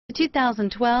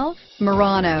2012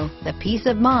 Murano, the peace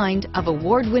of mind of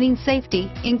award-winning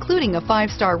safety, including a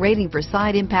 5-star rating for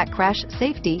side impact crash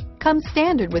safety, comes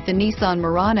standard with the Nissan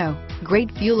Murano.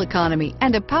 Great fuel economy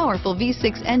and a powerful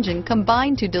V6 engine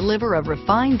combine to deliver a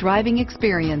refined driving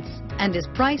experience and is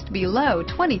priced below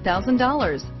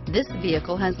 $20,000. This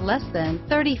vehicle has less than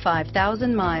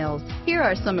 35,000 miles. Here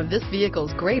are some of this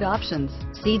vehicle's great options: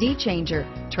 CD changer,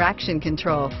 traction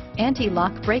control,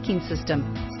 anti-lock braking system,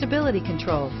 stability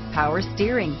control, power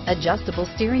steering, adjustable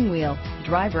steering wheel,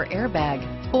 driver airbag,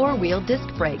 4-wheel disc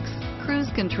brakes, cruise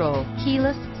control,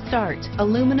 keyless start,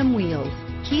 aluminum wheels,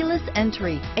 keyless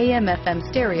entry,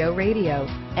 AM/FM stereo radio,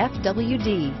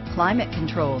 FWD, climate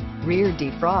control, rear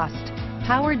defrost,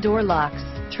 power door locks,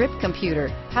 trip computer,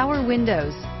 power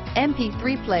windows,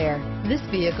 MP3 player. This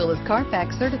vehicle is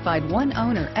Carfax certified one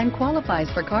owner and qualifies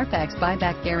for Carfax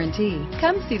buyback guarantee.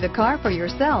 Come see the car for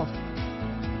yourself.